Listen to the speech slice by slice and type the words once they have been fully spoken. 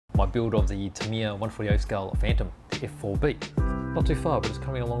my build of the Tamiya 1/48 scale Phantom, the F-4B. Not too far, but it's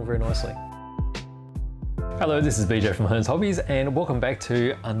coming along very nicely. Hello, this is BJ from Hearns Hobbies, and welcome back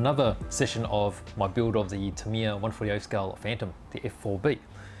to another session of my build of the Tamiya 1/48 scale Phantom, the F-4B.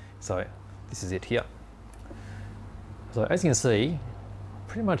 So this is it here. So as you can see,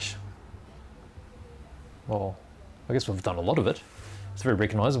 pretty much, well, I guess we've done a lot of it. It's very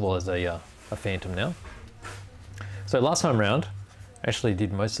recognizable as a Phantom now. So last time round, I actually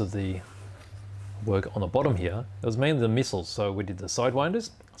did most of the work on the bottom here. It was mainly the missiles. So we did the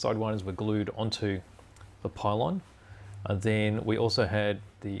sidewinders. Sidewinders were glued onto the pylon. And then we also had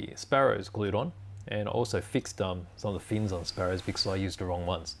the sparrows glued on, and I also fixed some of the fins on the sparrows because I used the wrong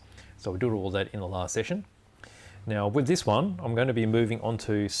ones. So we did all that in the last session. Now with this one, I'm going to be moving on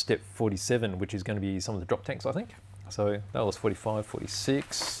to step 47, which is going to be some of the drop tanks, I think. So that was 45,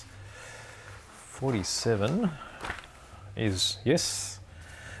 46, 47 is, yes,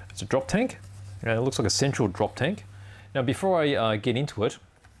 it's a drop tank. And it looks like a central drop tank. Now before I get into it,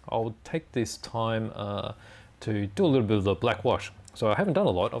 I'll take this time to do a little bit of the black wash. So I haven't done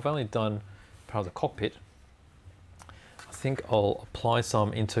a lot, I've only done part of the cockpit. I think I'll apply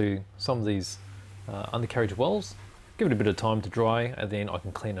some into some of these undercarriage wells, give it a bit of time to dry, and then I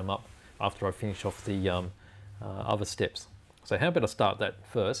can clean them up after I finish off the other steps. So how about I start that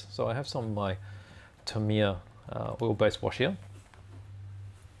first? So I have some of my Tamiya oil-based wash here.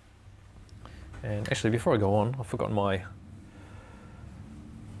 And actually before I go on, I've forgotten my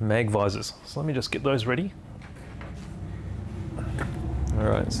mag visors. So let me just get those ready.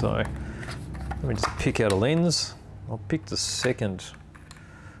 Alright, so let me just pick out a lens. I'll pick the second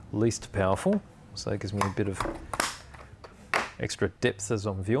least powerful, so it gives me a bit of extra depth as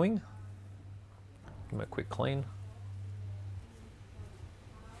I'm viewing. Give them a quick clean.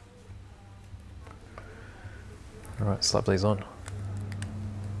 Alright, slap these on.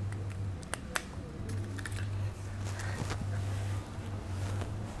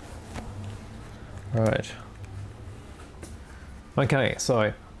 Right. Okay,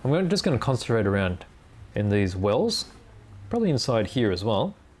 so I'm just going to concentrate around in these wells, probably inside here as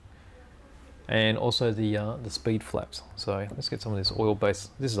well, and also the speed flaps. So let's get some of this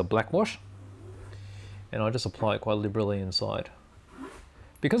oil-based. This is a black wash, and I just apply it quite liberally inside.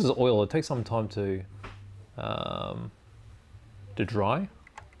 Because it's oil, it takes some time to dry.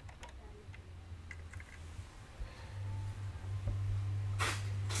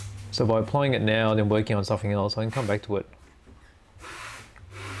 So by applying it now and then working on something else, I can come back to it.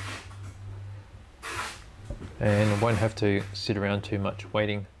 And I won't have to sit around too much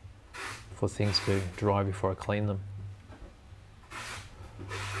waiting for things to dry before I clean them.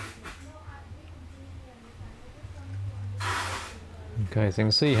 Okay, so you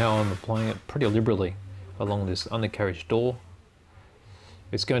can see how I'm applying it pretty liberally along this undercarriage door.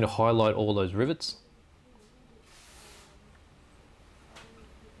 It's going to highlight all those rivets.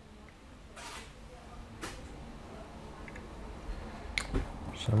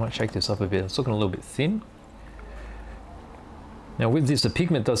 So I might shake this up a bit. It's looking a little bit thin. Now with this, the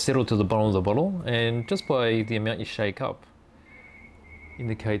pigment does settle to the bottom of the bottle, and just by the amount you shake up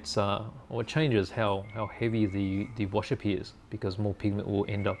indicates or changes how heavy the wash appears, because more pigment will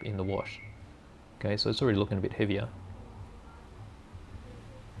end up in the wash. Okay, so it's already looking a bit heavier.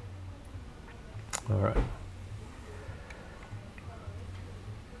 All right.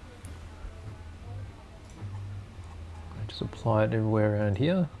 Just apply it everywhere around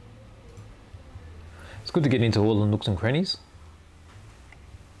here. It's good to get into all the nooks and crannies.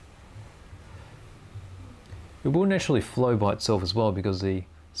 It will naturally flow by itself as well because the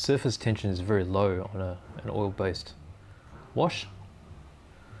surface tension is very low on an oil-based wash.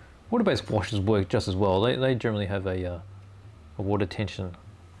 Water-based washes work just as well. They generally have a water tension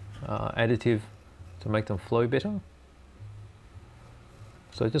additive to make them flow better.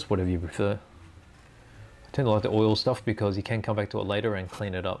 So just whatever you prefer. I tend to like the oil stuff because you can come back to it later and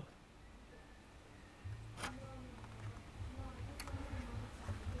clean it up.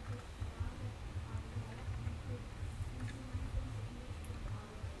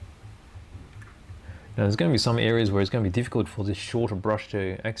 Now there's going to be some areas where it's going to be difficult for this shorter brush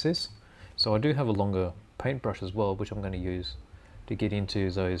to access. So I do have a longer paintbrush as well, which I'm going to use to get into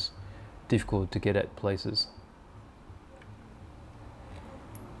those difficult to get at places.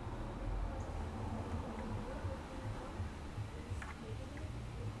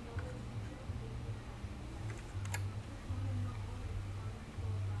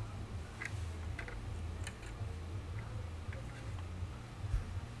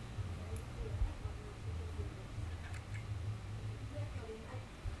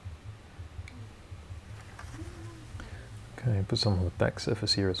 Okay, Okay, put some on the back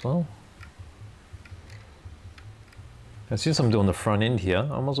surface here as well. And since I'm doing the front end here,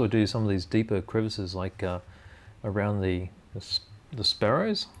 I might as well do some of these deeper crevices like around the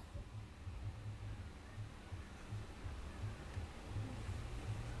sparrows.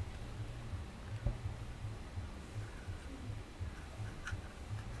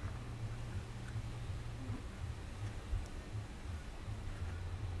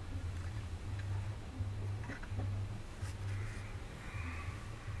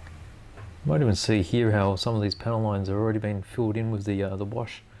 You might even see here how some of these panel lines have already been filled in with the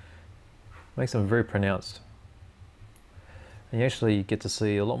wash. Makes them very pronounced. And you actually get to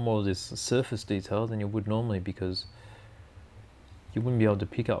see a lot more of this surface detail than you would normally, because you wouldn't be able to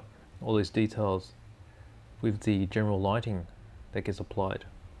pick up all these details with the general lighting that gets applied.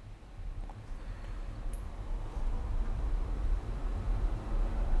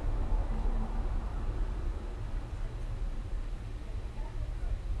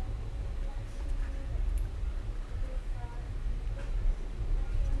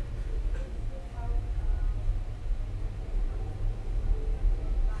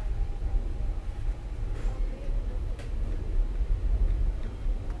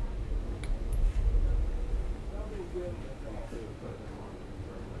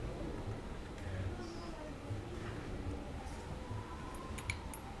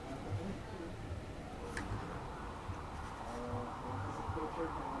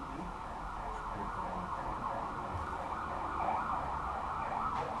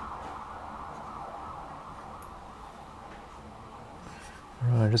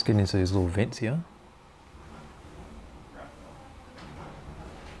 Right, just getting into these little vents here.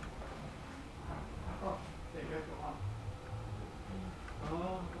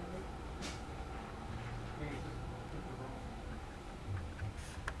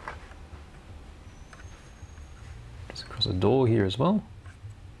 Just across the door here as well.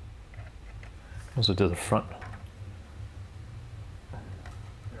 Also to the front.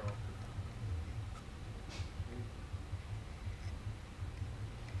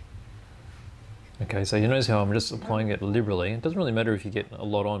 Okay, so you notice how I'm just applying it liberally. It doesn't really matter if you get a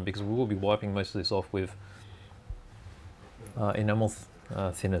lot on, because we will be wiping most of this off with enamel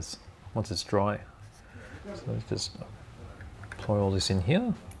thinners once it's dry. So let's just apply all this in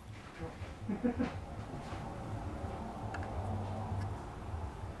here.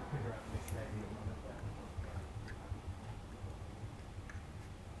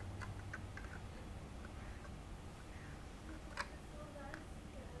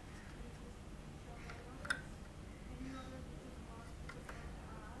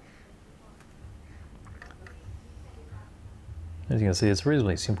 As you can see, it's a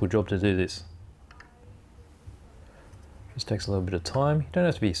reasonably simple job to do this. Just takes a little bit of time. You don't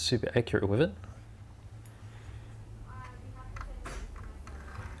have to be super accurate with it.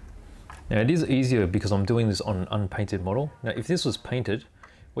 Now it is easier because I'm doing this on an unpainted model. Now if this was painted,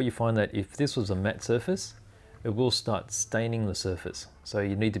 what you find that if this was a matte surface, it will start staining the surface. So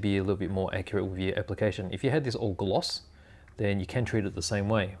you need to be a little bit more accurate with your application. If you had this all gloss, then you can treat it the same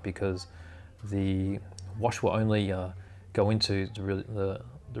way, because the wash will only go into the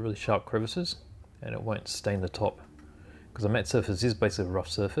really sharp crevices, and it won't stain the top, because a matte surface is basically a rough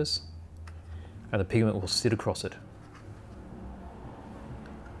surface and the pigment will sit across it.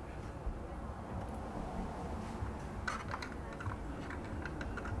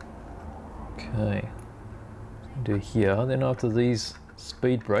 Okay, do here. Then after these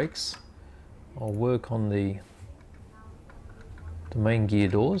speed brakes, I'll work on the main gear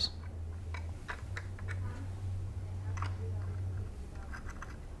doors.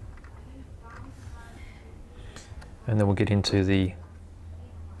 And then we'll get into the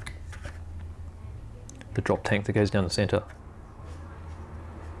drop tank that goes down the center.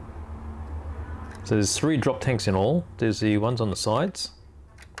 So there's 3 drop tanks in all. There's the ones on the sides,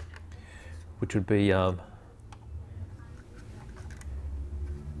 which would be I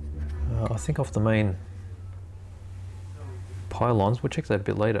think off the main pylons. We'll check that a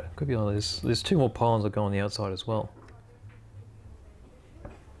bit later. Could be on this. There's 2 more pylons that go on the outside as well.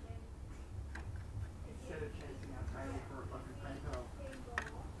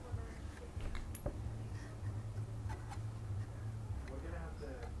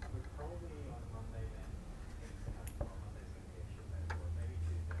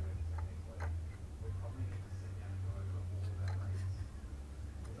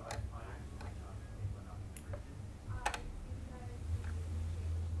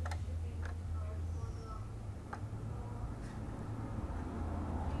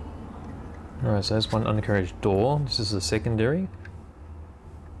 Alright, so there's one undercarriage door. This is the secondary.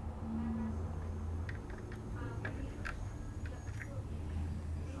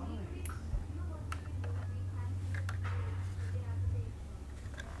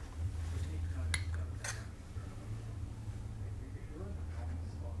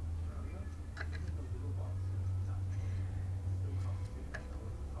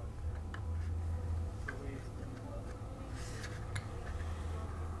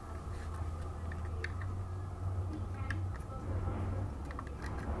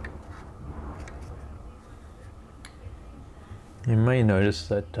 You may notice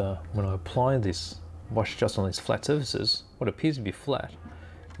that when I apply this wash just on these flat surfaces, what appears to be flat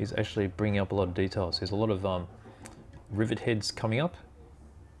is actually bringing up a lot of details. There's a lot of rivet heads coming up.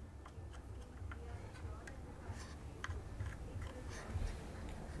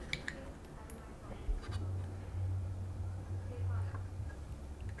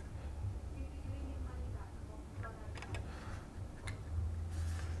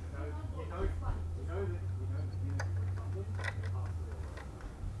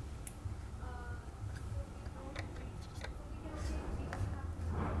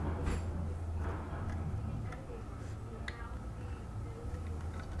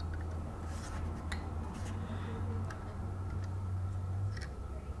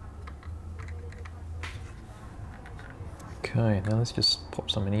 Okay, now let's just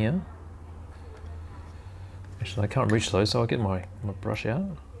pop some in here. Actually, I can't reach those, so I'll get my brush out.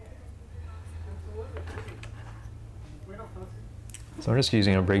 So I'm just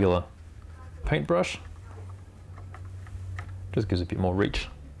using a regular paintbrush. Just gives a bit more reach.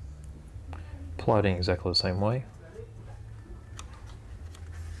 Apply it in exactly the same way.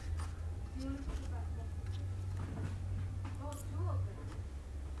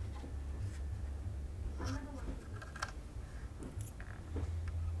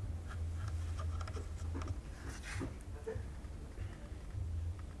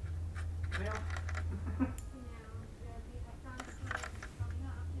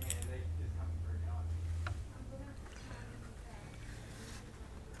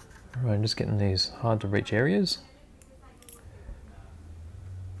 Right, I'm just getting these hard to reach areas.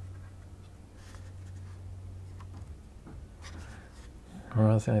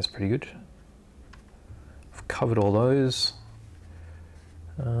 Alright, I think that's pretty good. I've covered all those.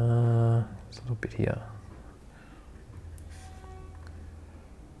 There's a little bit here.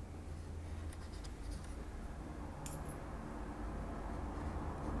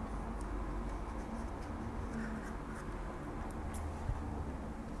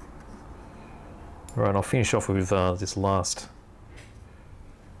 Right, I'll finish off with this last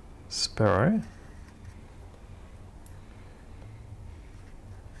sparrow.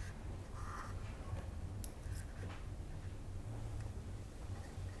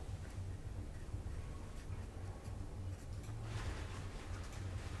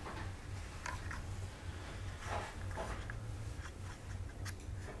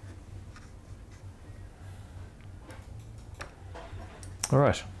 All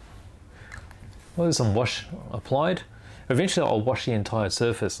right. Well, there's some wash applied. Eventually I'll wash the entire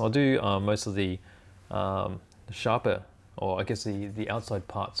surface. I'll do most of the sharper, or I guess the outside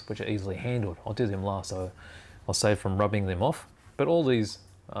parts, which are easily handled. I'll do them last, so I'll save from rubbing them off. But all these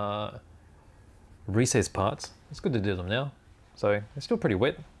recessed parts, it's good to do them now. So they're still pretty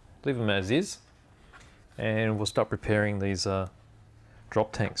wet. Leave them as is. And we'll start preparing these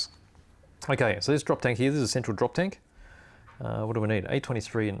drop tanks. Okay, so this drop tank here, this is a central drop tank. What do we need?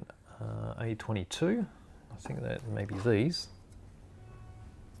 A23 and A22. I think that maybe these.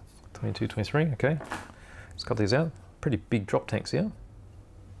 22, 23, okay. Let's cut these out. Pretty big drop tanks here.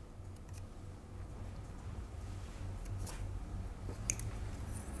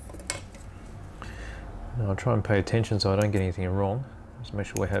 Now I'll try and pay attention so I don't get anything wrong. Just make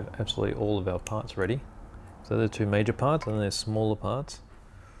sure we have absolutely all of our parts ready. So they're the two major parts, and then there's smaller parts.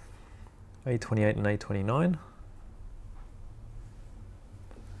 A28 and A29.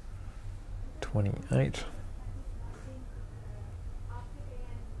 28.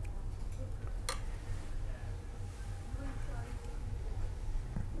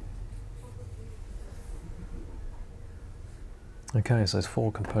 Okay, so there's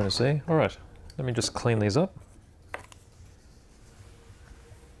 4 components there. All right, let me just clean these up.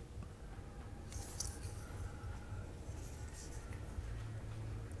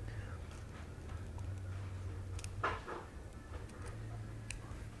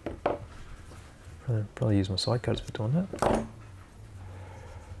 Probably use my side cutters for doing that.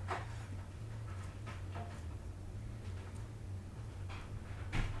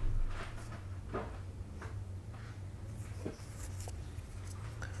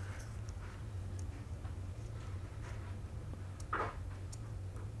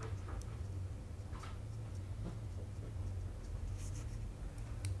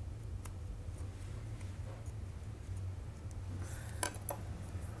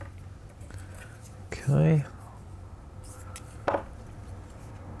 Okay.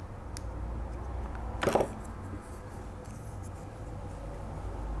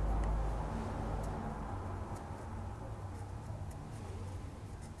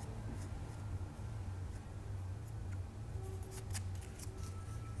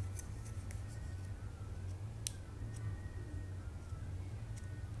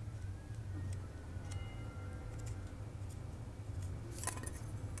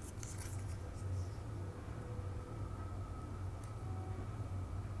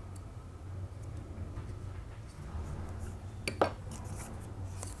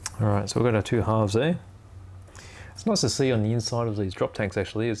 Alright, so we've got our two halves there. It's nice to see on the inside of these drop tanks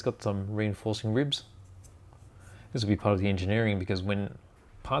actually, it's got some reinforcing ribs. This will be part of the engineering because when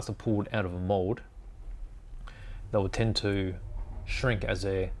parts are pulled out of a mold, they will tend to shrink as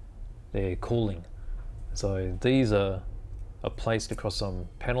they're cooling. So these are placed across some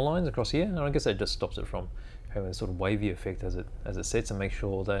panel lines across here, and I guess that just stops it from having a sort of wavy effect as it sets, and make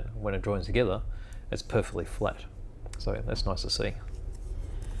sure that when it joins together, it's perfectly flat. So that's nice to see.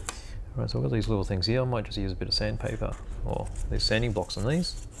 Alright, so I've got these little things here. I might just use a bit of sandpaper, or there's sanding blocks on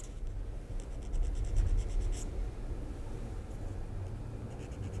these.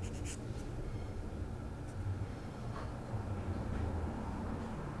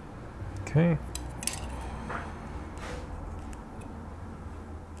 Okay.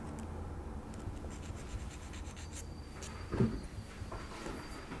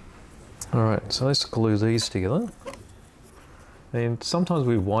 Alright, so let's glue these together. And sometimes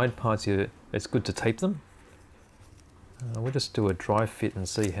with wide parts here, it's good to tape them. We'll just do a dry fit and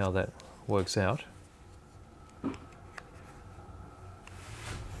see how that works out.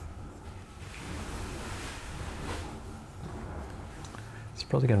 It's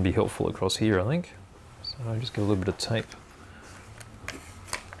probably going to be helpful across here, I think. So I'll just get a little bit of tape.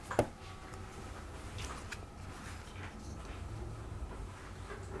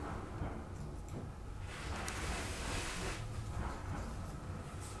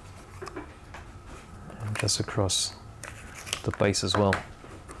 Just across the base as well.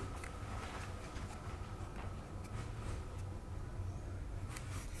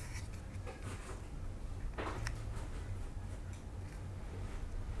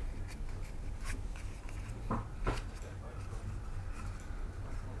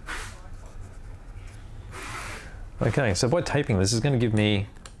 Okay, so by taping this is going to give me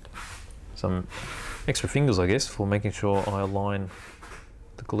some extra fingers, I guess, for making sure I align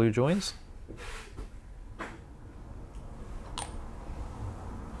the glue joints.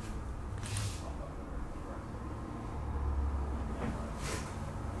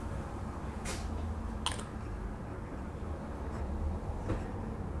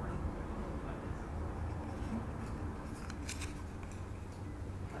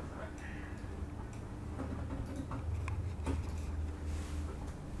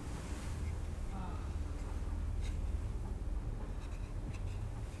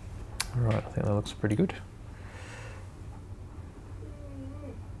 Alright, I think that looks pretty good.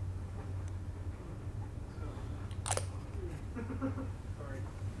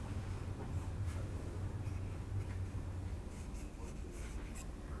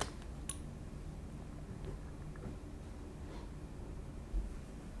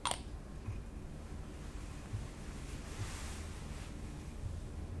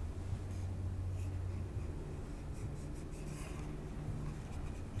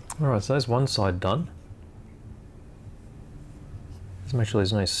 Alright, so there's one side done. Let's make sure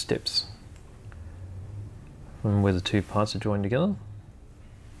there's no steps from where the two parts are joined together.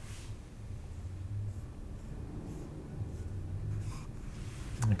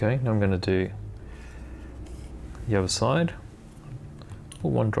 Okay, now I'm going to do the other side.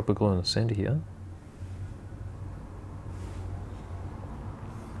 Put one drop of glue in the center here.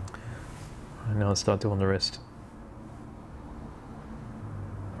 And now let's start doing the rest.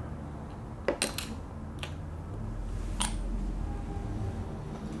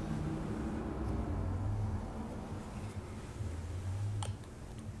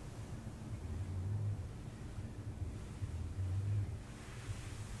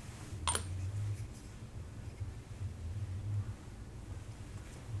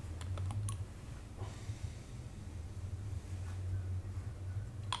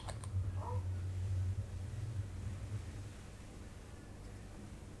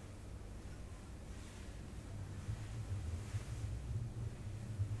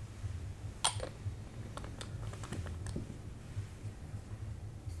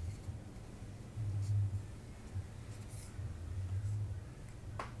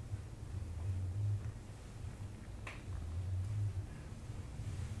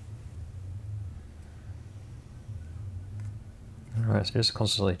 Alright, so just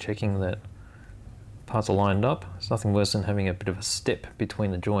constantly checking that parts are lined up. It's nothing worse than having a bit of a step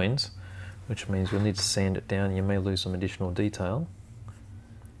between the joins, which means you'll need to sand it down. You may lose some additional detail.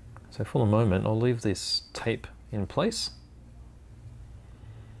 So for the moment, I'll leave this tape in place.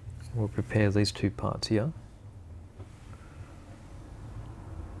 We'll prepare these two parts here.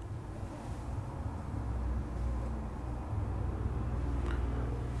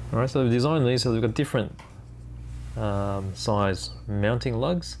 Alright, so we've designed these so they've got different size mounting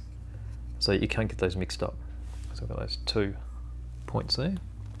lugs, so you can't get those mixed up. So I've got those 2 points there.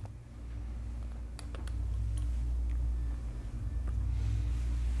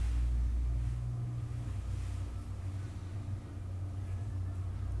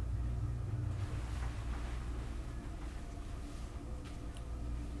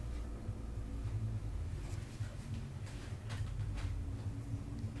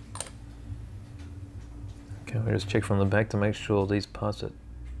 Okay, we'll just check from the back to make sure these parts are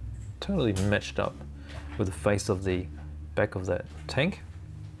totally matched up with the face of the back of that tank.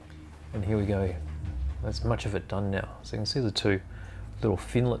 And here we go. That's much of it done now. So you can see the two little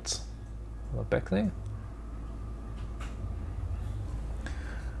finlets on the back there.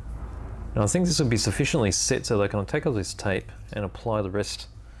 Now I think this will be sufficiently set so that I can take off this tape and apply the rest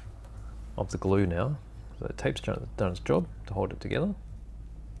of the glue now. So the tape's done its job to hold it together.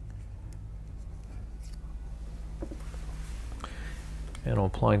 And I'll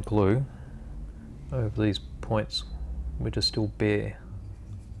apply glue over these points which are still bare.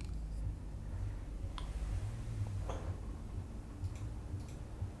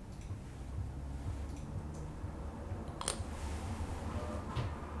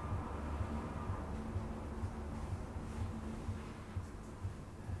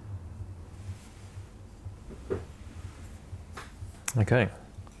 Okay,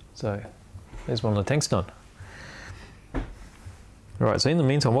 so there's one of the tanks done. Alright, so in the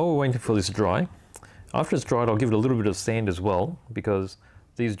meantime, while we're waiting for this to dry, after it's dried I'll give it a little bit of sand as well, because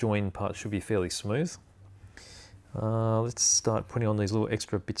these join parts should be fairly smooth. Let's start putting on these little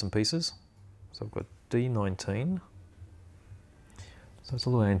extra bits and pieces. So I've got D19, so it's a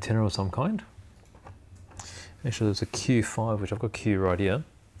little antenna of some kind. Actually there's a Q5, which I've got Q right here.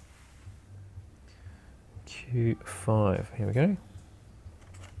 Q5, here we go.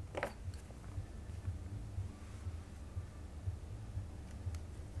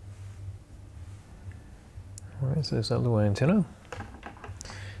 Alright, so there's that little antenna.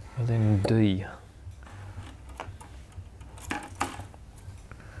 And then D.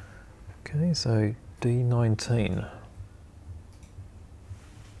 Okay, so D19.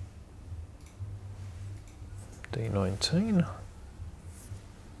 D19.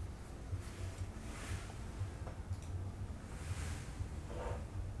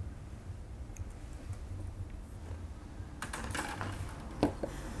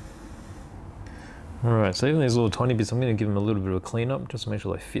 Alright, so even these little tiny bits, I'm going to give them a little bit of a clean up just to make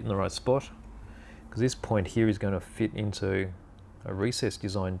sure they fit in the right spot. Because this point here is going to fit into a recess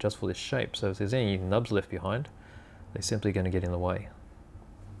design just for this shape. So if there's any nubs left behind, they're simply going to get in the way.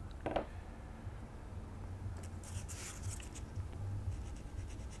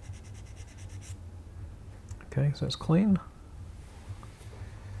 Okay, so it's clean.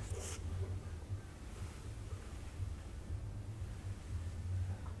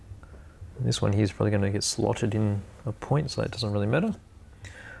 This one here is probably going to get slotted in a point, so that doesn't really matter.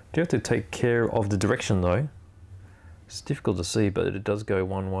 Do have to take care of the direction though. It's difficult to see, but it does go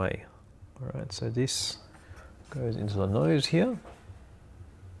one way. Alright, so this goes into the nose here.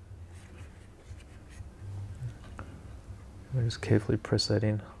 I'll just carefully press that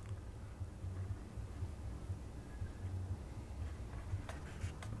in.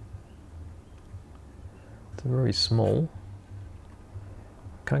 It's very small.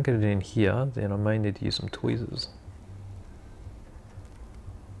 Can't get it in here, then I may need to use some tweezers.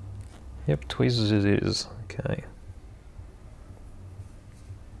 Yep, tweezers it is. Okay.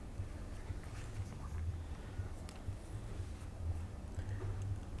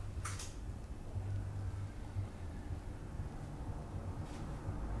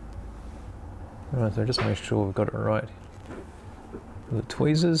 Alright, so just make sure we've got it right. With the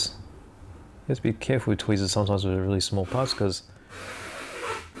tweezers, you have to be careful with tweezers sometimes with really small parts, because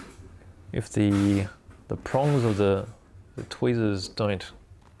if the prongs of the tweezers don't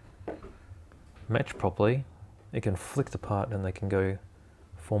match properly, it can flick the part and they can go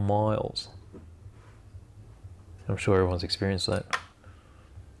for miles. I'm sure everyone's experienced that.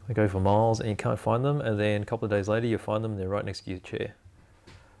 They go for miles and you can't find them, and then a couple of days later you find them and they're right next to your chair.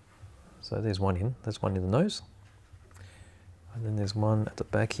 So there's one in, that's one in the nose. And then there's one at the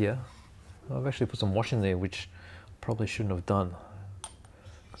back here. I've actually put some wash in there, which probably shouldn't have done,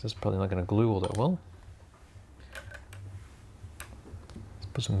 because it's probably not going to glue all that well. Let's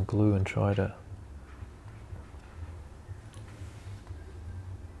put some glue and try to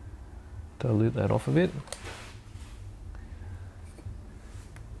dilute that off a bit.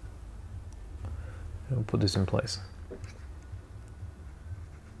 And we'll put this in place.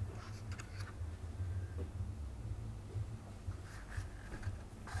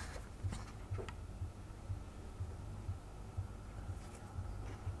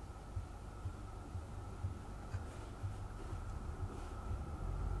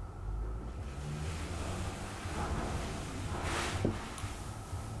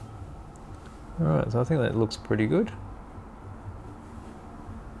 Alright, so I think that looks pretty good.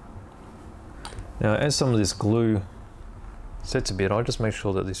 Now, as some of this glue sets a bit, I'll just make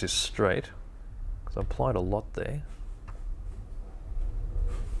sure that this is straight, because I applied a lot there.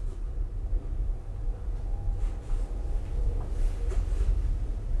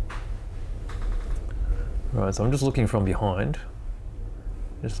 Right, so I'm just looking from behind,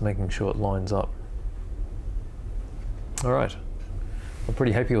 just making sure it lines up. All right, I'm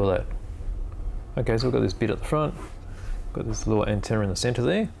pretty happy with that. Okay, so we've got this bit at the front, got this little antenna in the center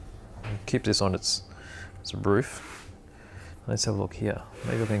there. Keep this on its roof. Let's have a look here.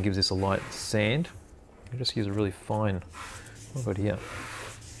 Maybe I can give this a light sand. I just use a really fine, what have I got here?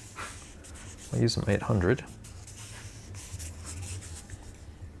 I use some 800.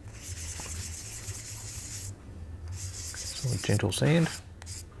 Some gentle sand.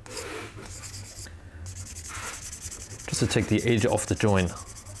 Just to take the edge off the join.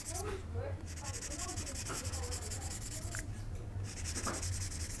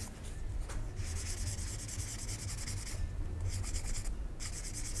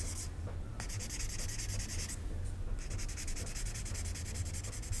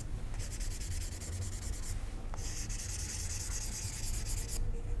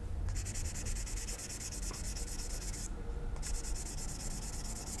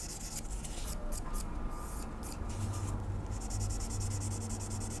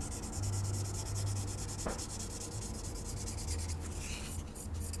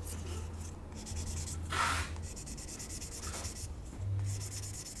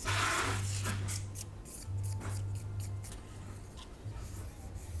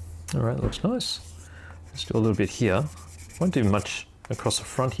 All right, looks nice. Let's do a little bit here. Won't do much across the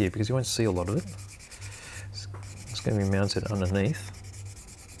front here because you won't see a lot of it. It's going to be mounted underneath.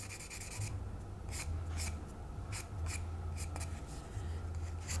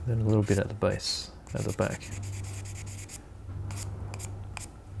 Then a little bit at the base, at the back.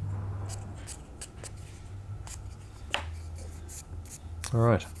 All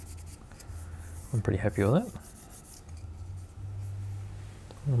right, I'm pretty happy with that.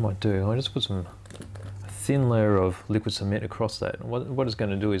 What I might do, I just put a thin layer of liquid cement across that. And what it's going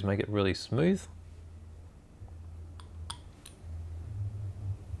to do is make it really smooth.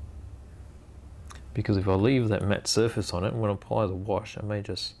 Because if I leave that matte surface on it, when I apply the wash, I may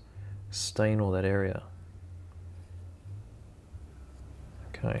just stain all that area.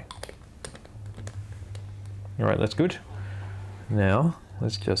 Okay. All right, that's good. Now,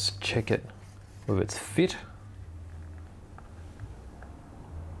 let's just check it with its fit.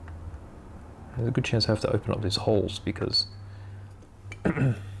 There's a good chance I have to open up these holes because at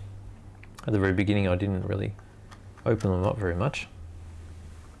the very beginning I didn't really open them up very much.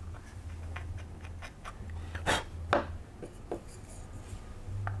 Let's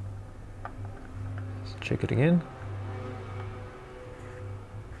check it again.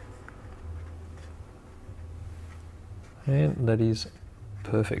 And that is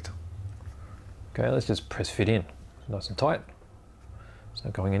perfect. Okay, let's just press fit in. Nice and tight. It's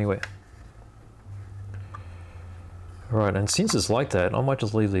not going anywhere. Alright, and since it's like that, I might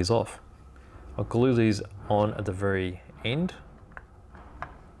just leave these off. I'll glue these on at the very end.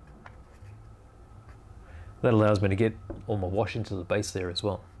 That allows me to get all my wash into the base there as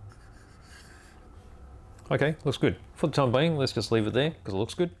well. Okay, looks good. For the time being, let's just leave it there because it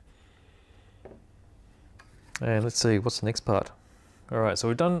looks good. And let's see, what's the next part? Alright, so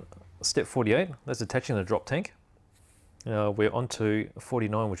we've done step 48. That's attaching the drop tank. We're on to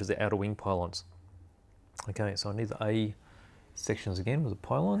 49, which is the outer wing pylons. Okay, so I need the A sections again with the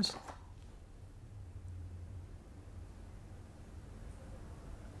pylons.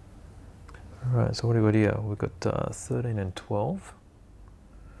 Alright, so what do we got here? We've got 13 and 12.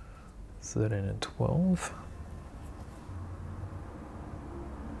 13 and 12.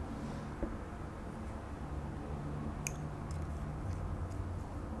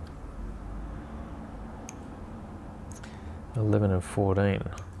 and 14.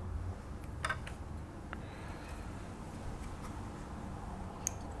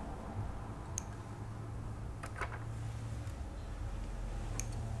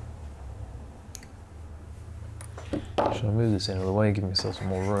 Should I move this out of the way, give myself some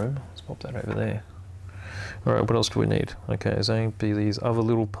more room? Let's pop that over there. All right, what else do we need? Okay, there's going to be these other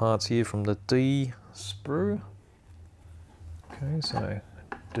little parts here from the D sprue. Okay, so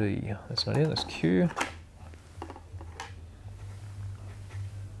D, that's not it, that's Q.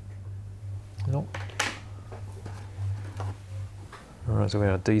 Nope. All right, so we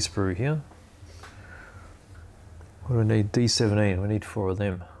have a D sprue here. What do we need? D17, we need 4 of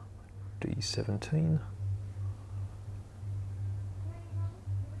them. D17.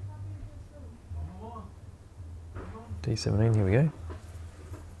 D17, here we go.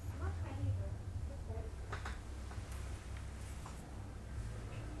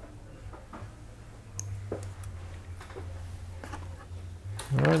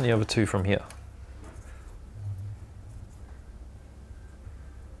 All right, and the other 2 from here.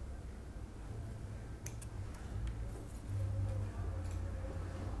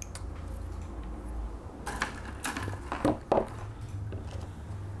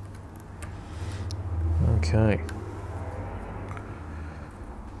 Okay.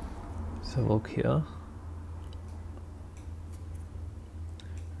 Let's have a look here.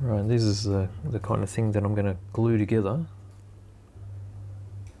 Right, this is the kind of thing that I'm going to glue together.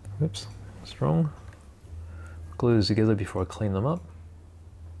 Oops, strong. Glue this together before I clean them up.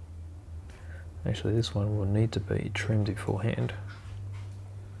 Actually, this one will need to be trimmed beforehand.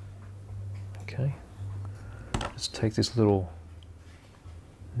 Okay. Just take this little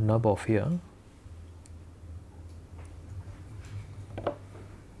nub off here.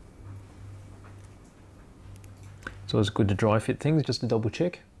 So it's good to dry fit things, just to double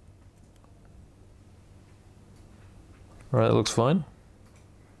check. Right, that looks fine.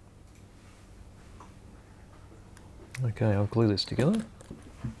 Okay, I'll glue this together.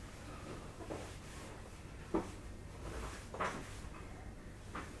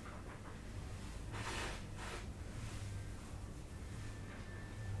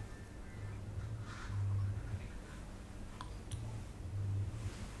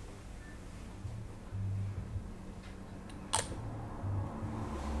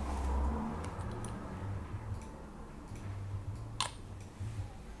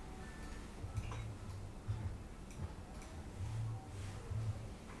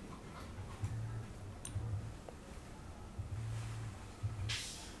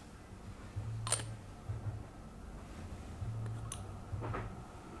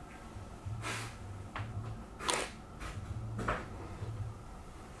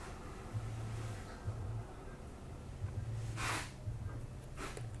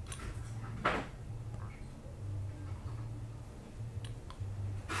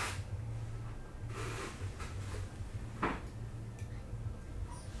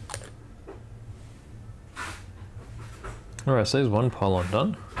 Alright, so there's one pylon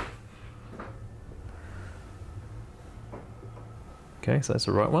done. Okay, so that's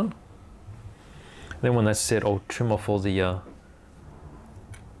the right one. Then when that's set, I'll trim off all the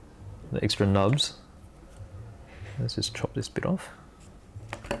extra nubs. Let's just chop this bit off.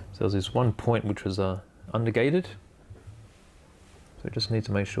 So there's this one point which was undergated. So we just need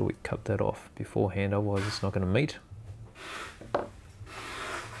to make sure we cut that off beforehand, otherwise it's not going to meet.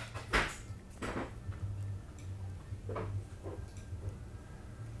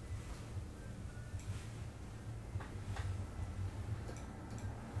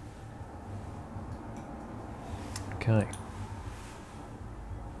 Okay.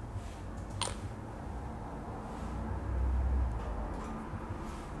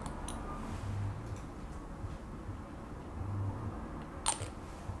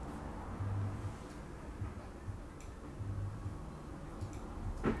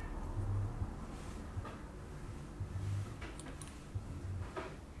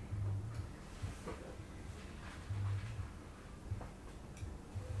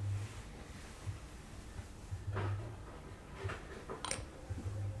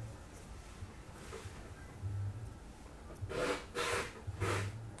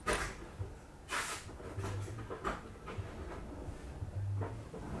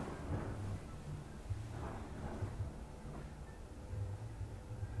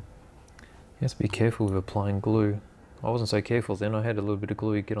 You have to be careful with applying glue. I wasn't so careful then, I had a little bit of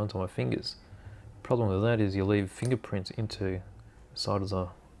glue get onto my fingers. Problem with that is you leave fingerprints into the side of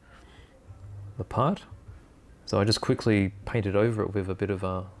the part. So I just quickly painted over it with a bit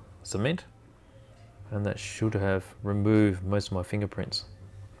of cement, and that should have removed most of my fingerprints.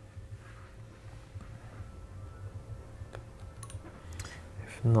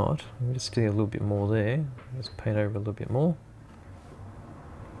 If not, let me just get a little bit more there. Just paint over a little bit more.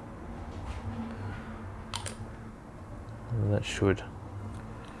 And that should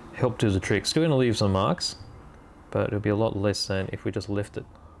help do the trick. Still going to leave some marks, but it'll be a lot less than if we just left it.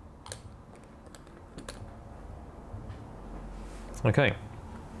 Okay,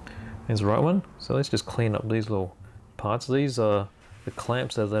 there's the right one. So let's just clean up these little parts. These are the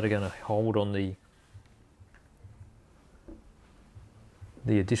clamps that are going to hold on the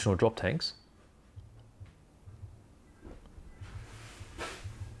additional drop tanks.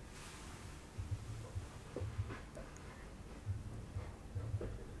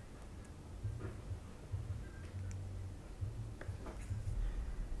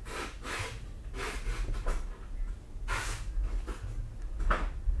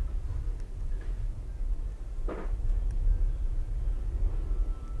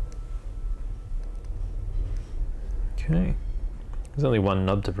 Okay, there's only one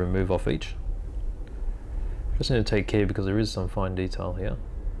nub to remove off each. Just need to take care because there is some fine detail here.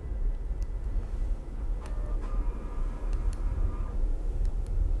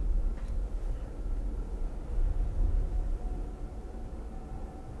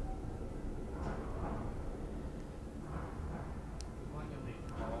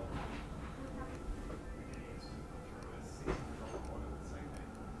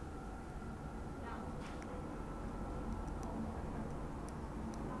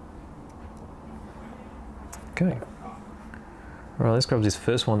 Okay. All right, let's grab this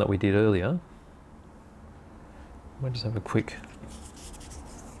first one that we did earlier. Might just have a quick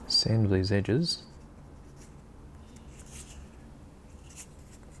sand of these edges.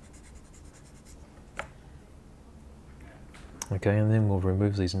 Okay, and then we'll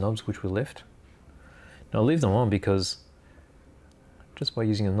remove these nubs which were left. Now I'll leave them on because just by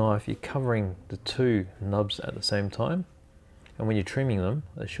using a knife, you're covering the two nubs at the same time. And when you're trimming them,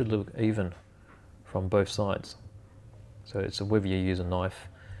 they should look even from both sides. So it's whether you use a knife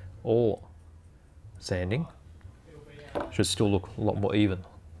or sanding, it should still look a lot more even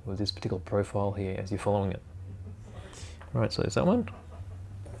with this particular profile here as you're following it. Right, so there's that one.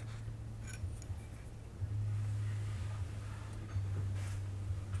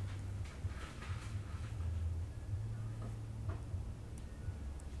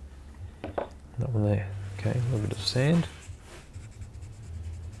 That one there. Okay, a little bit of sand.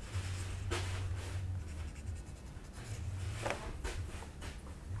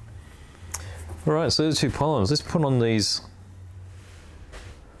 Alright, so there's two pylons. Let's put on these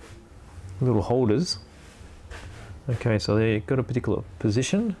little holders. Okay, so they've got a particular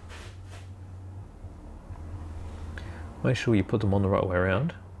position. Make sure you put them on the right way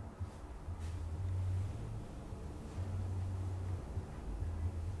around.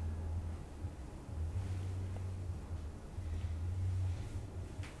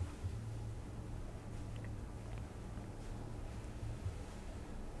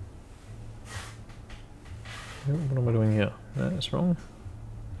 What am I doing here? No, that's wrong.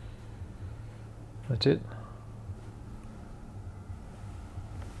 That's it.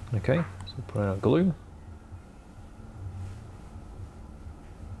 Okay, so put our glue.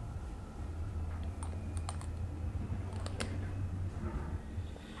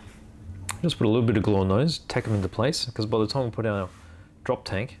 Just put a little bit of glue on those, tack them into place, because by the time we put our drop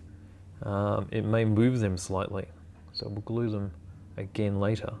tank, it may move them slightly. So we'll glue them again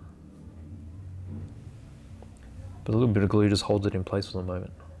later. But a little bit of glue just holds it in place for the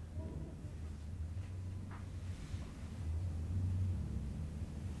moment.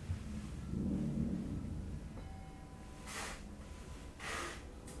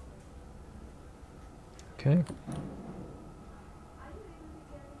 Okay.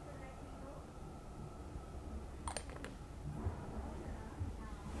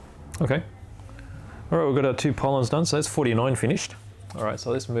 Okay. All right, we've got our two pylons done, so that's 49 finished. All right, so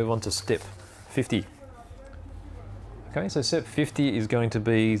let's move on to step 50. Okay, so step 50 is going to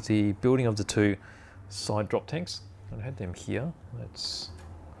be the building of the two side drop tanks. I had them here.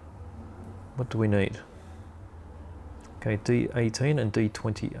 What do we need? Okay, D18 and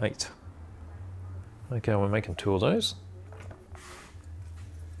D28. Okay, we're making two of those.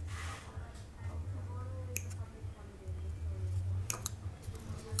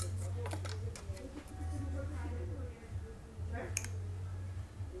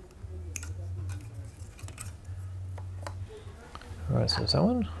 Alright, so there's that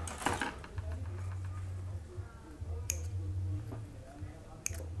one.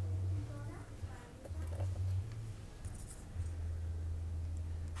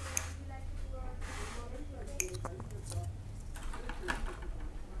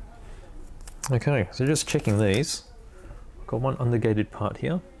 Okay, so just checking these. I've got one undergated part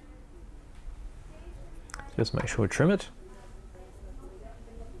here. Just make sure we trim it.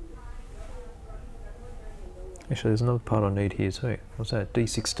 Actually, there's another part I need here too. What's that?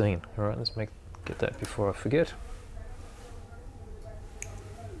 D16. All right, let's get that before I forget.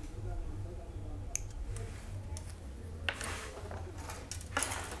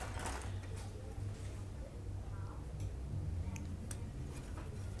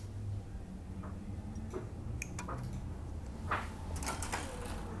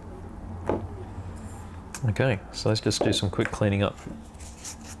 Okay, so let's just do some quick cleaning up.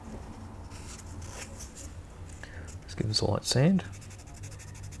 Give us a light sand.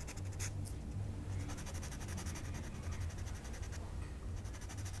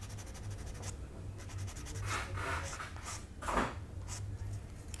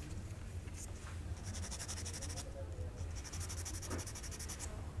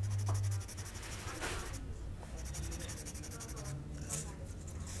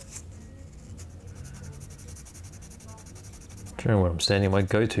 During what I'm standing, my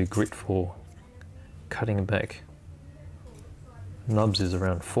go-to grit for cutting back nubs is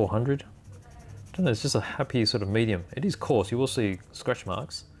around 400. I don't know, it's just a happy sort of medium. It is coarse, you will see scratch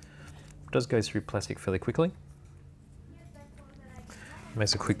marks. It does go through plastic fairly quickly. It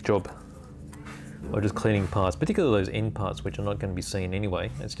makes a quick job of just cleaning parts, particularly those end parts which are not going to be seen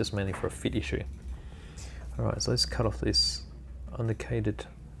anyway. It's just mainly for a fit issue. Alright, so let's cut off this undergated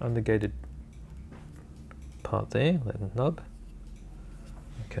part there, that nub.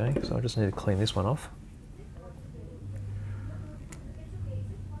 Okay, so I just need to clean this one off.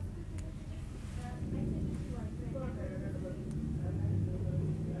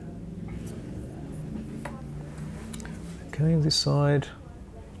 Okay, this side,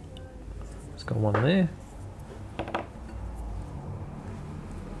 it's got one there.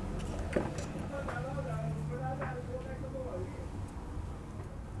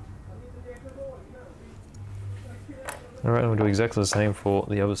 Alright, and we'll do exactly the same for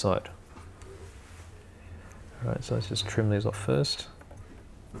the other side. Alright, so let's just trim these off first.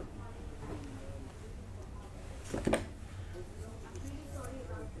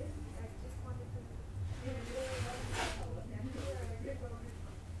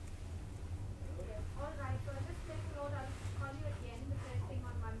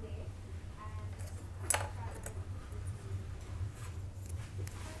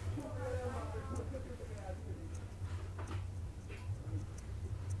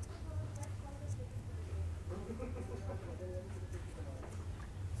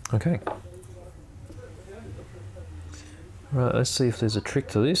 Okay. Right, let's see if there's a trick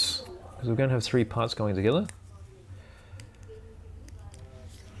to this, because we're going to have 3 parts going together.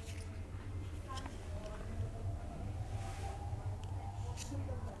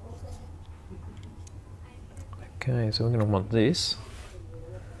 Okay, so we're going to want this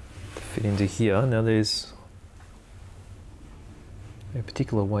to fit into here. Now there's a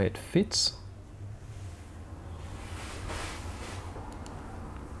particular way it fits.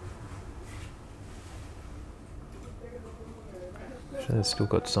 It's still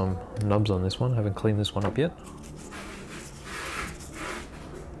got some nubs on this one. I haven't cleaned this one up yet.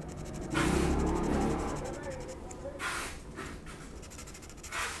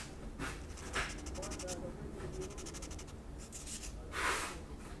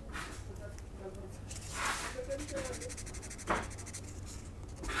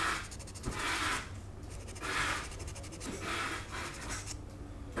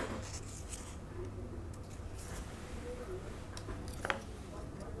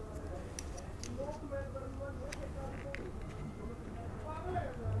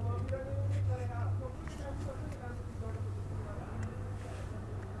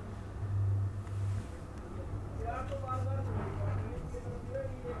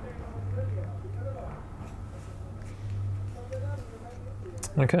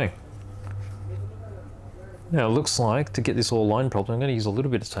 Okay. Now it looks like to get this all lined properly, I'm going to use a little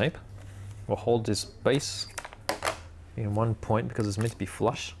bit of tape. We'll hold this base in one point because it's meant to be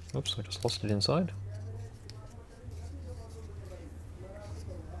flush. Oops, I just lost it inside.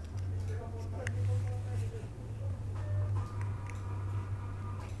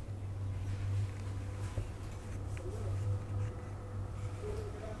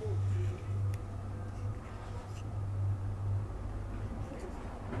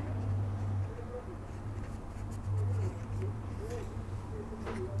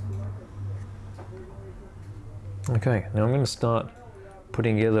 Okay, now I'm going to start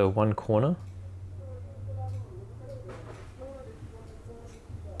putting together one corner.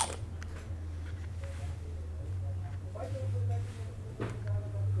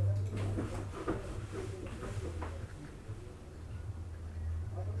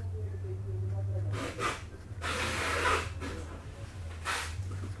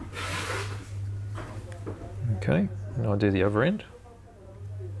 Okay, and I'll do the other end.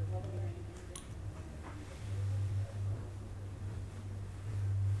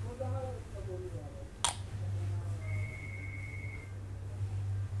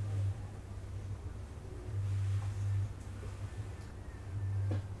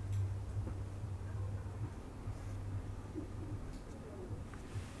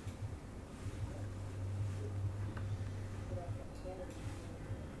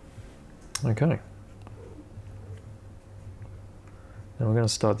 Okay. Now we're going to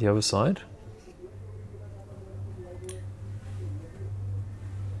start the other side.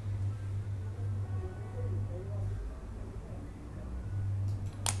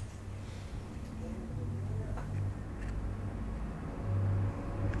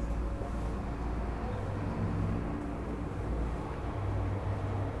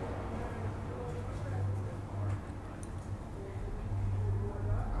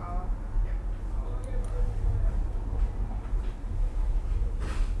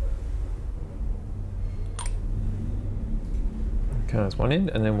 Okay, that's one end,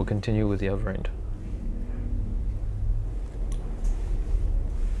 and then we'll continue with the other end.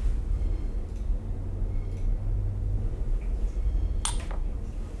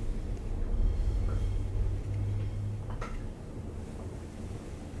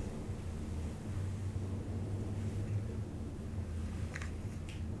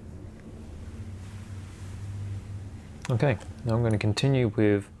 Okay, now I'm going to continue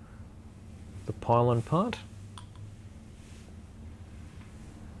with the pylon part.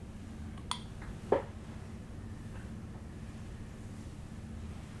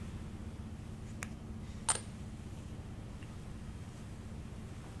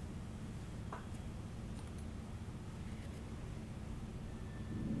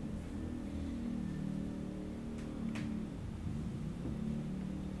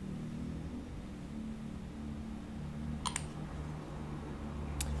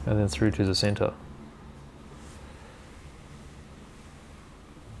 And then through to the center.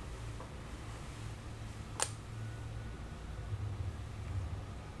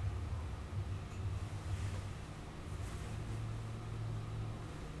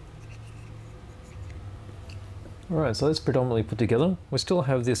 Alright, so that's predominantly put together. We still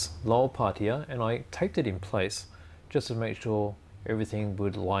have this lower part here, and I taped it in place just to make sure everything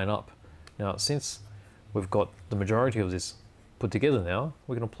would line up. Now, since we've got the majority of this put together now,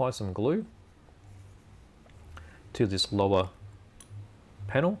 we can apply some glue to this lower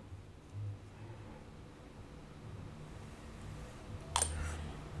panel.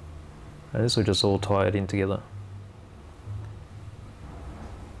 And this will just all tie it in together.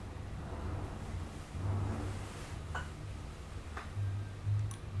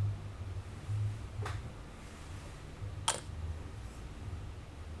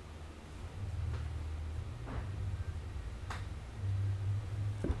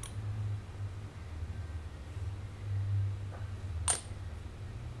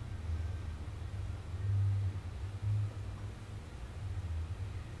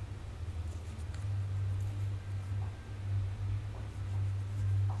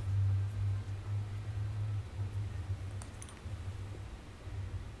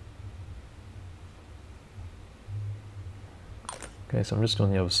 Okay, so I'm just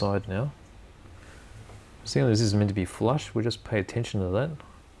on the other side now. Seeing this is meant to be flush, we just pay attention to that.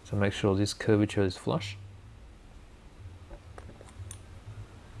 So make sure this curvature is flush.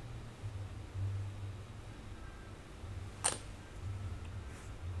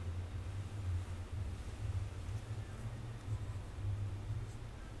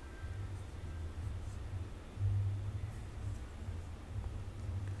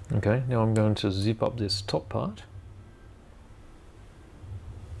 Okay, now I'm going to zip up this top part.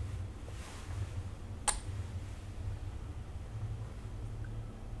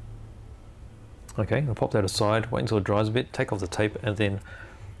 Okay, I'll pop that aside, wait until it dries a bit, take off the tape, and then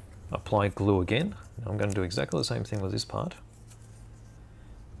apply glue again. Now I'm going to do exactly the same thing with this part.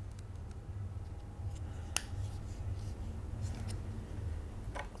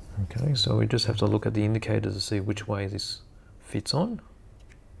 Okay, so we just have to look at the indicator to see which way this fits on.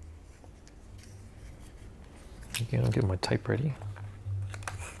 Again, I'll get my tape ready.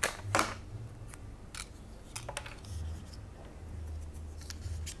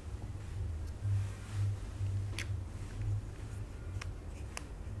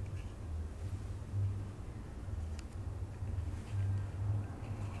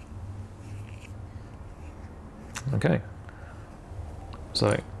 Okay,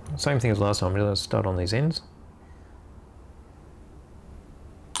 so same thing as last time. I'm going to start on these ends.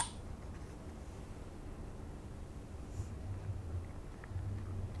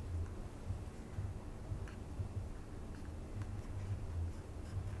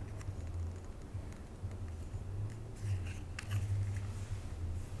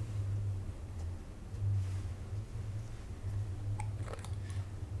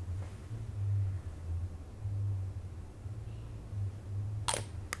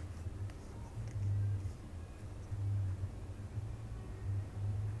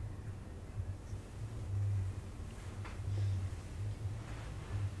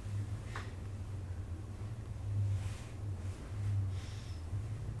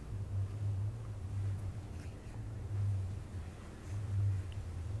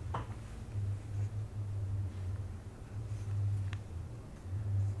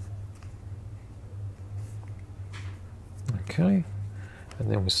 Okay,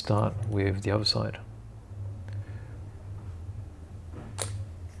 and then we start with the other side.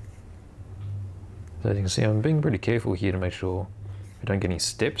 So as you can see, I'm being pretty careful here to make sure we don't get any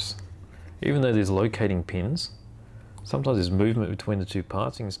steps. Even though there's locating pins, sometimes there's movement between the two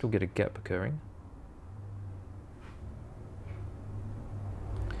parts, you can still get a gap occurring.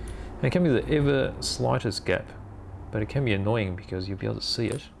 And it can be the ever slightest gap, but it can be annoying because you'll be able to see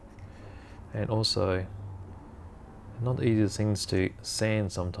it. And also, not the easiest things to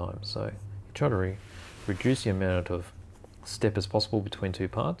sand sometimes, so you try to reduce the amount of step as possible between two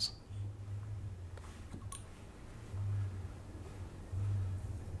parts.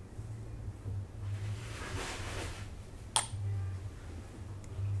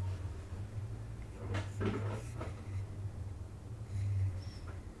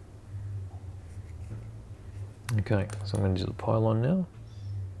 Okay, so I'm going to do the pylon now.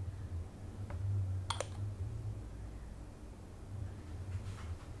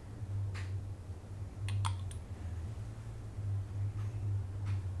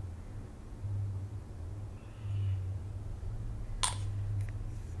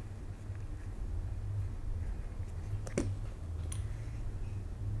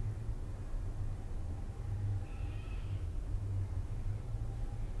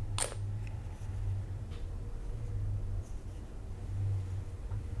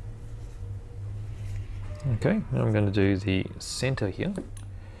 Okay, now I'm going to do the center here.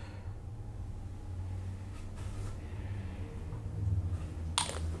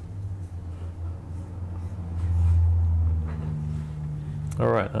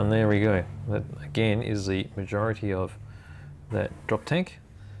 Alright, and there we go. That again is the majority of that drop tank.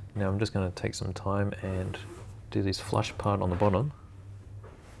 Now I'm just going to take some time and do this flush part on the bottom.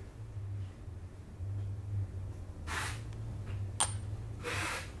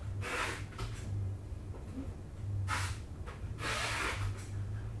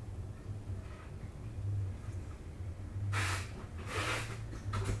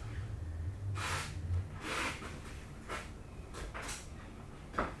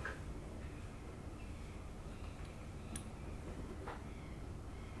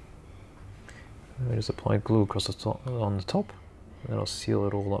 I just apply glue across the top, on the top, and then I'll seal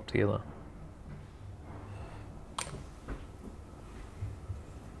it all up together.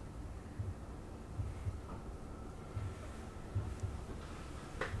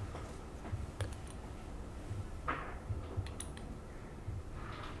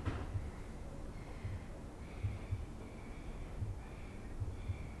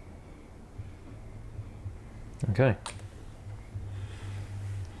 Okay.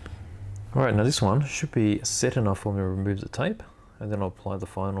 Alright, now this one should be set enough for me to remove the tape, and then I'll apply the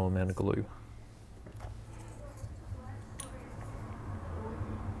final amount of glue.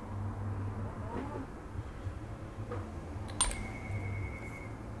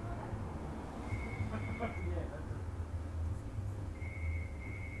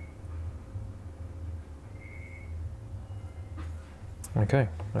 Okay,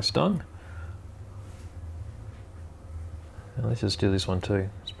 that's done. Now let's just do this one too.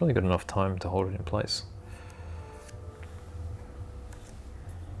 It's probably got enough time to hold it in place.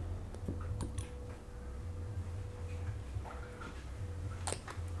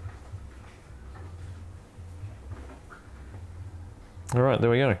 Alright, there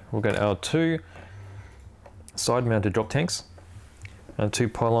we go. We've got our two side mounted drop tanks and two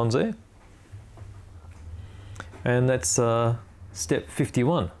pylons there. And that's step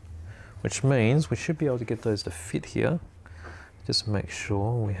 51, which means we should be able to get those to fit here. Just make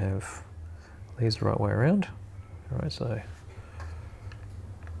sure we have these the right way around. Alright, so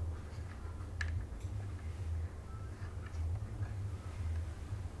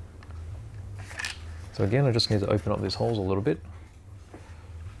again, I just need to open up these holes a little bit.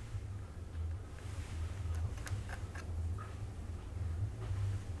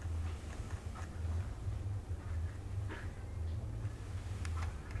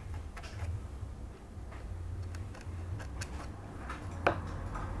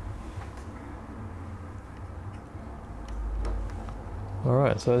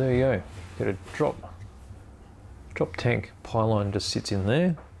 Alright, so there you go. Get a drop tank pylon just sits in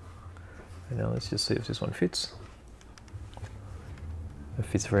there. And now let's just see if this one fits. It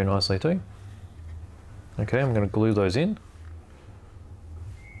fits very nicely too. Okay, I'm going to glue those in.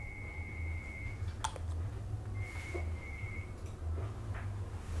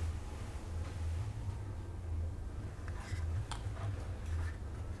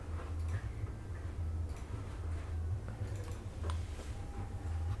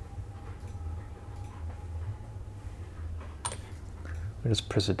 We just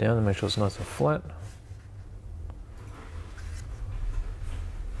press it down and make sure it's nice and flat.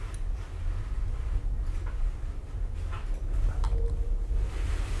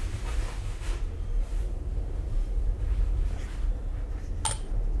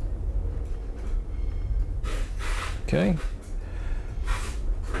 Okay.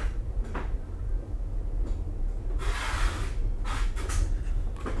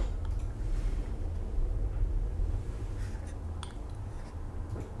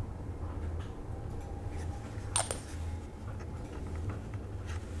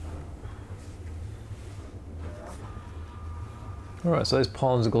 Alright, so those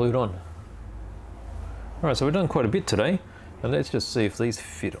pylons are glued on. Alright, so we've done quite a bit today, and let's just see if these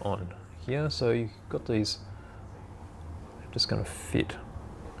fit on here. So you've got these just going to fit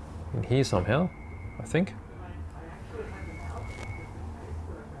in here somehow, I think.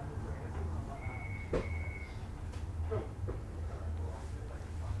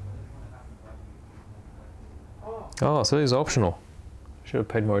 Oh, so these are optional. Should have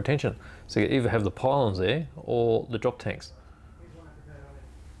paid more attention. So you either have the pylons there or the drop tanks.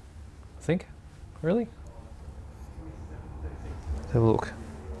 I think? Really? Let's have a look.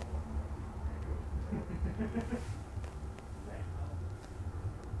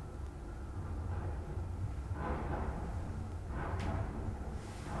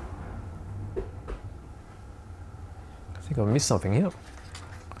 I think I missed something here.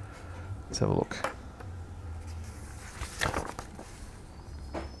 Let's have a look.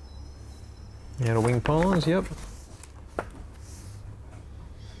 Outer wing pylons, yep.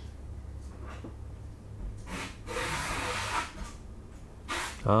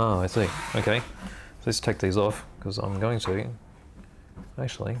 Ah, I see. Okay. So let's take these off because I'm going to.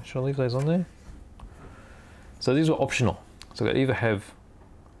 Actually, should I leave those on there? So these were optional. So I either have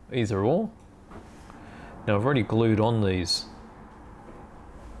either or. Now I've already glued on these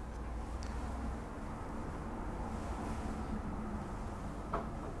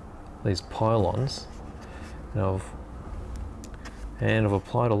pylons. Now I've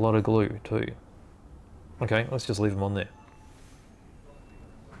applied a lot of glue too. Okay, let's just leave them on there.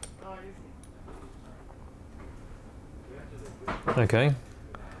 Okay,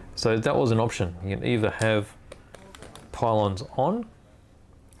 so that was an option. You can either have pylons on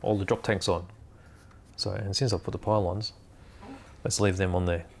or the drop tanks on. So, and since I've put the pylons, let's leave them on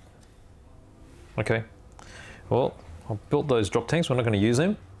there. Okay, well, I've built those drop tanks. We're not going to use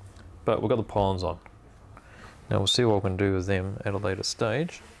them, but we've got the pylons on. Now we'll see what we can do with them at a later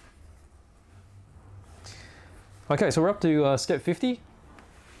stage. Okay, so we're up to step 50.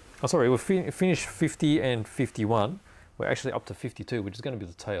 Oh, sorry, we've finished 50 and 51. We're actually up to 52, which is going to be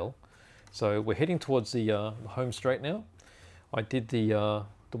the tail. So we're heading towards the home straight now. I did the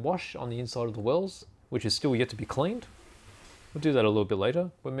wash on the inside of the wells, which is still yet to be cleaned. We'll do that a little bit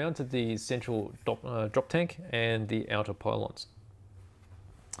later. We mounted the central drop tank and the outer pylons.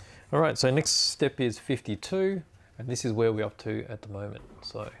 All right, so next step is 52, and this is where we're up to at the moment.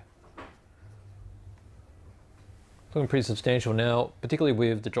 So looking pretty substantial now, particularly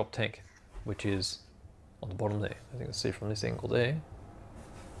with the drop tank, which is on the bottom there. I think you'll see from this angle there.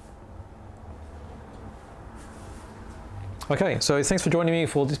 Okay, so thanks for joining me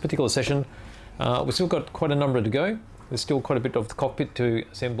for this particular session. We've still got quite a number to go. There's still quite a bit of the cockpit to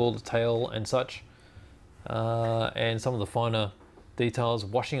assemble, the tail and such, and some of the finer details,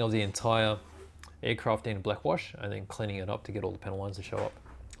 washing of the entire aircraft in black wash, and then cleaning it up to get all the panel lines to show up.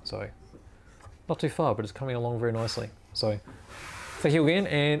 So, not too far, but it's coming along very nicely. So, thank you again,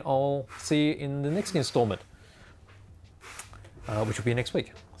 and I'll see you in the next installment, which will be next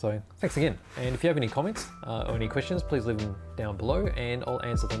week. So, thanks again. And if you have any comments or any questions, please leave them down below, and I'll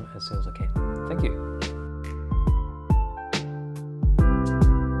answer them as soon as I can. Thank you.